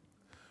well.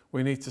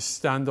 We need to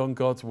stand on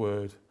God's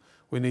word.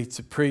 We need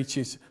to preach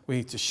it. We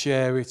need to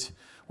share it.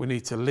 We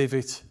need to live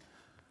it.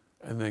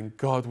 And then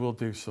God will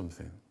do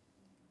something.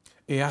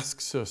 He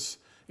asks us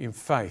in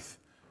faith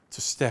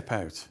to step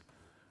out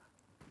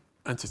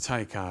and to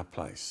take our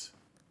place.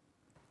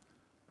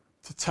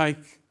 To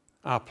take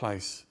our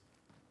place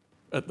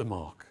at the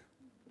mark.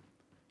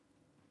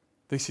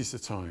 This is the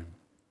time.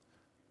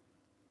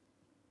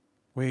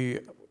 We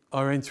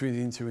are entering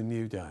into a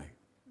new day.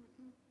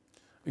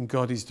 And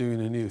God is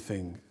doing a new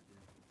thing.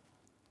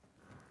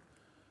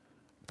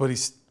 But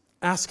He's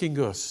asking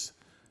us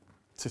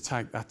to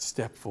take that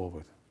step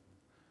forward.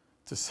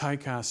 To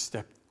take our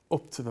step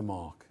up to the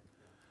mark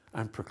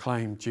and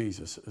proclaim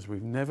Jesus as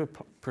we've never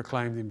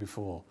proclaimed Him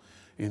before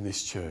in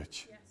this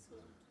church. Yes,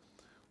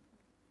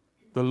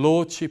 the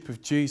Lordship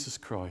of Jesus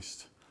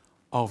Christ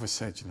over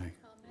Sedgley. Amen.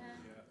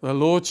 The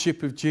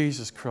Lordship of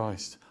Jesus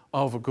Christ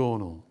over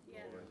Goodall. Yeah.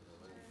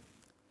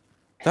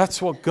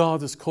 That's what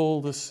God has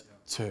called us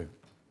to.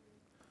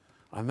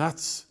 And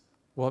that's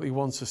what He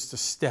wants us to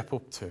step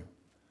up to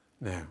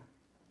now.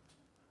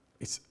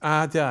 It's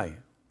our day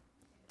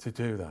to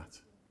do that.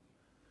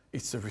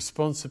 It's the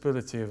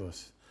responsibility of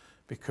us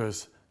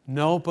because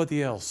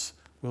nobody else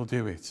will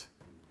do it.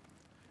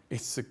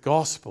 It's the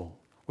gospel.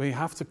 We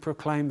have to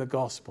proclaim the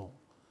gospel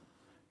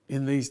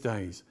in these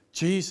days.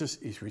 Jesus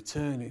is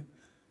returning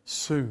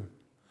soon.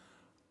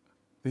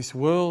 This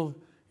world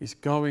is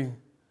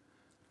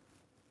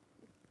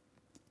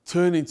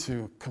turning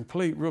to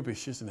complete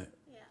rubbish, isn't it?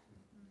 Yeah.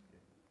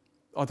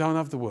 I don't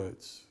have the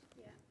words.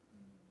 Yeah.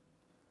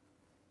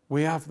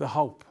 We have the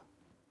hope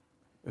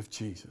of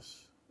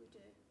Jesus.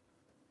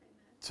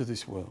 To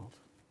this world.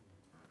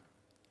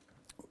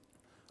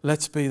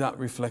 Let's be that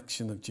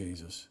reflection of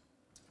Jesus.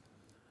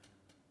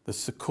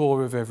 That's the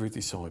core of every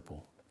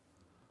disciple.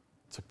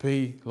 To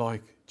be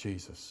like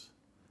Jesus,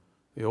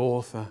 the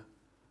author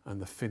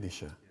and the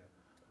finisher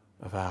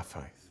of our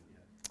faith.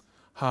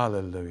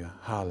 Hallelujah,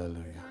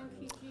 hallelujah.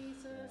 Thank you,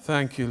 Jesus.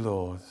 Thank you,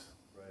 Lord.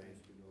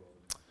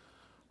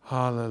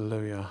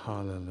 Hallelujah,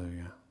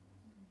 hallelujah.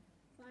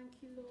 Thank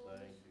you,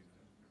 Lord.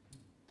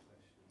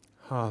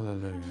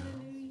 Hallelujah.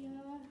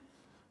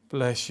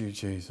 Bless you,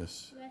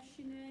 Jesus. Bless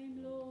your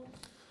name, Lord.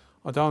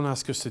 I don't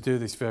ask us to do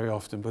this very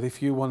often, but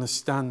if you want to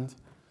stand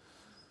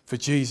for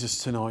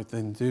Jesus tonight,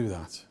 then do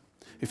that.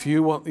 If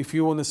you want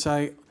to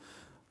say,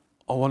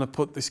 I want to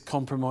put this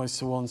compromise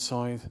to one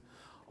side,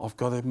 I've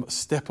got to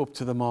step up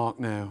to the mark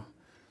now.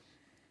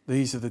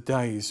 These are the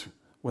days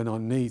when I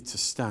need to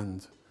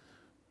stand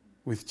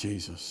with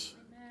Jesus.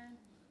 Amen.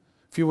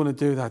 If you want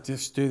to do that,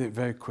 just do it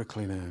very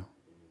quickly now.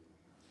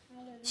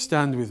 Hallelujah.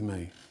 Stand with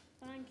me.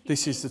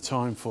 This is the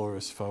time for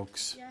us,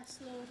 folks. Yes,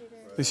 Lord,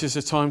 it is. This is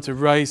the time to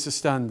raise the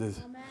standard.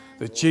 Amen.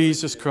 That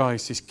Jesus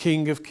Christ is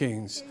King of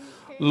Kings,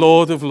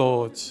 Lord of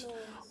Lords,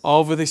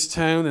 over this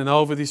town and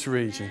over this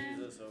region.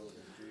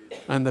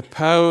 And the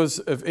powers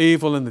of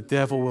evil and the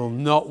devil will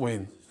not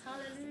win,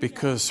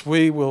 because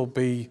we will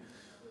be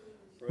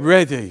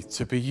ready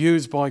to be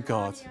used by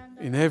God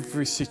in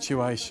every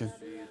situation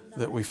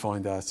that we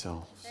find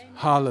ourselves.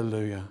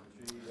 Hallelujah.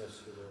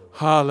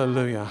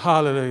 Hallelujah.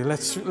 Hallelujah.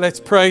 Let's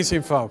praise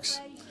him, folks.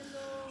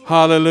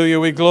 Hallelujah.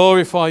 We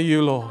glorify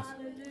you, Lord.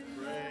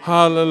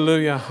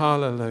 Hallelujah.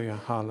 Hallelujah.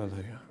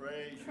 Hallelujah.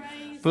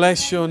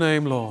 Bless your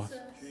name, Lord.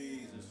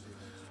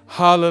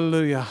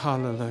 Hallelujah.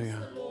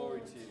 Hallelujah.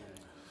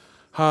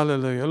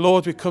 Hallelujah.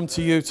 Lord, we come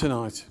to you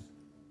tonight.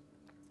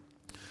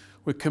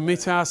 We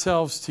commit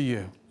ourselves to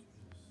you.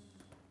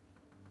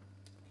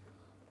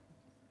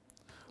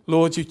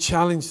 Lord, you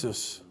challenged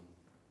us.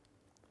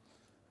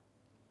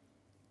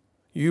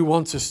 You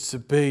want us to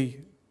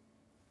be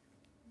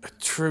a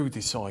true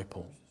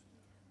disciple.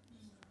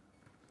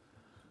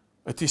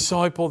 A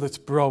disciple that's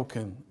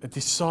broken. A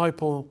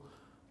disciple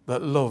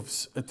that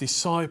loves. A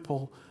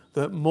disciple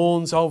that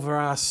mourns over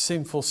our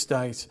sinful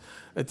state.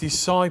 A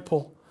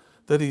disciple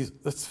that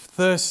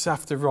thirsts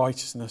after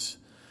righteousness.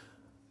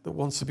 That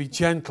wants to be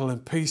gentle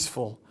and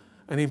peaceful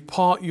and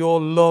impart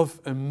your love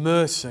and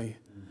mercy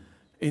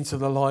into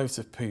the lives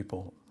of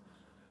people.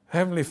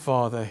 Heavenly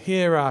Father,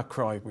 hear our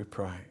cry, we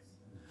pray.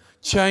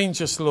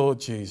 Change us, Lord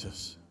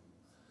Jesus.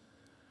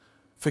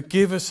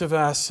 Forgive us of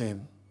our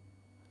sin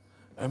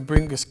and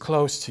bring us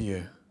close to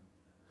you.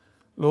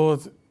 Lord,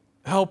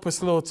 help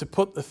us, Lord, to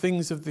put the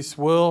things of this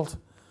world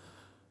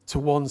to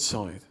one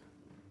side.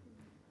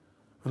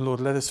 And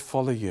Lord, let us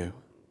follow you.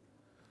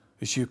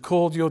 As you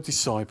called your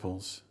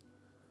disciples,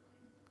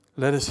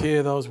 let us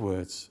hear those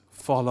words,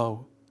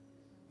 follow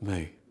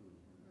me.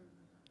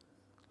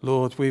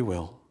 Lord, we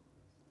will.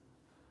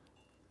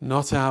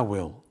 Not our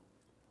will,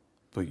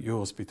 but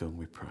yours be done,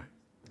 we pray.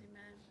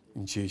 Amen.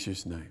 In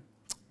Jesus' name.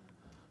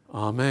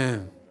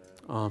 Amen.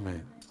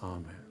 Amen.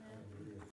 Amen.